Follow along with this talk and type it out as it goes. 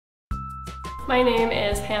My name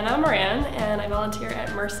is Hannah Moran and I volunteer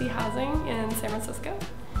at Mercy Housing in San Francisco.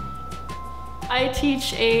 I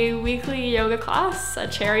teach a weekly yoga class, a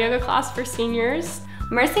chair yoga class for seniors.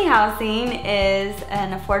 Mercy Housing is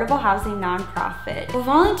an affordable housing nonprofit. Well,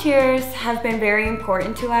 volunteers have been very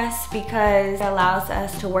important to us because it allows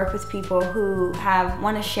us to work with people who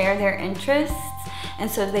want to share their interests, and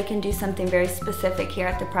so they can do something very specific here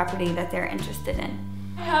at the property that they're interested in.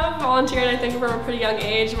 I have volunteered, I think, from a pretty young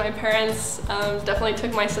age. My parents definitely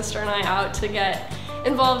took my sister and I out to get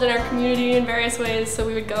involved in our community in various ways. So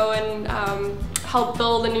we would go and help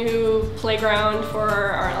build a new playground for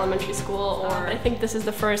our elementary school. Or I think this is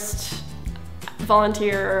the first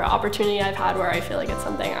volunteer opportunity I've had where I feel like it's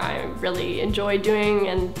something I really enjoy doing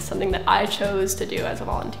and something that I chose to do as a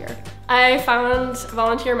volunteer. I found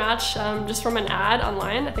VolunteerMatch just from an ad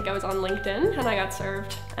online. I think I was on LinkedIn and I got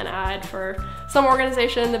served an ad for some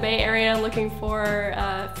organization in the Bay Area looking for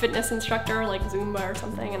a fitness instructor like Zumba or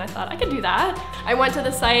something, and I thought I could do that. I went to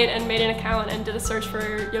the site and made an account and did a search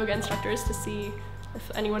for yoga instructors to see if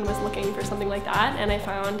anyone was looking for something like that, and I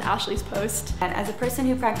found Ashley's post. And as a person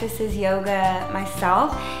who practices yoga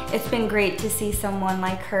myself, it's been great to see someone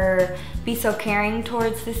like her be so caring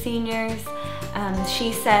towards the seniors.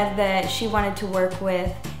 She said that she wanted to work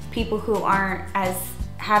with people who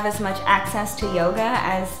have as much access to yoga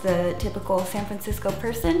as the typical San Francisco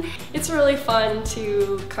person. It's really fun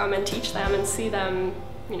to come and teach them and see them,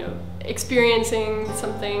 experiencing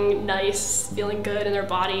something nice, feeling good in their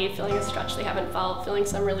body, feeling a stretch they haven't felt, feeling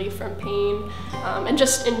some relief from pain, and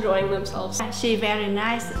just enjoying themselves. She very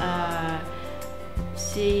nice.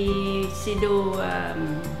 She do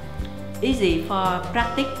easy for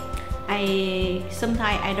practice.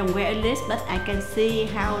 Sometimes I don't wear this, but I can see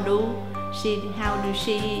how she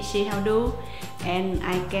do, and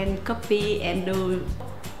I can copy and do.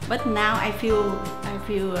 But now I feel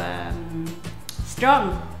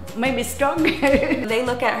strong, maybe stronger. They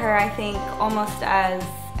look at her, I think, almost as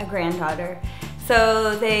a granddaughter.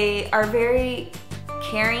 So they are very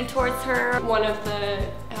caring towards her. One of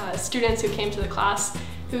the students who came to the class,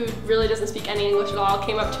 who really doesn't speak any English at all,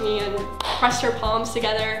 came up to me and pressed her palms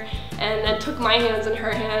together and then took my hands in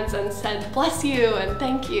her hands and said, "Bless you" and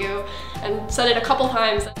 "Thank you," and said it a couple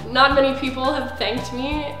times. Not many people have thanked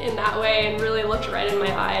me in that way and really looked right in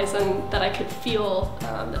my eyes, and that I could feel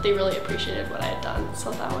that they really appreciated what I had done.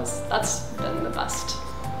 So that's been the best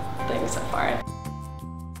thing so far.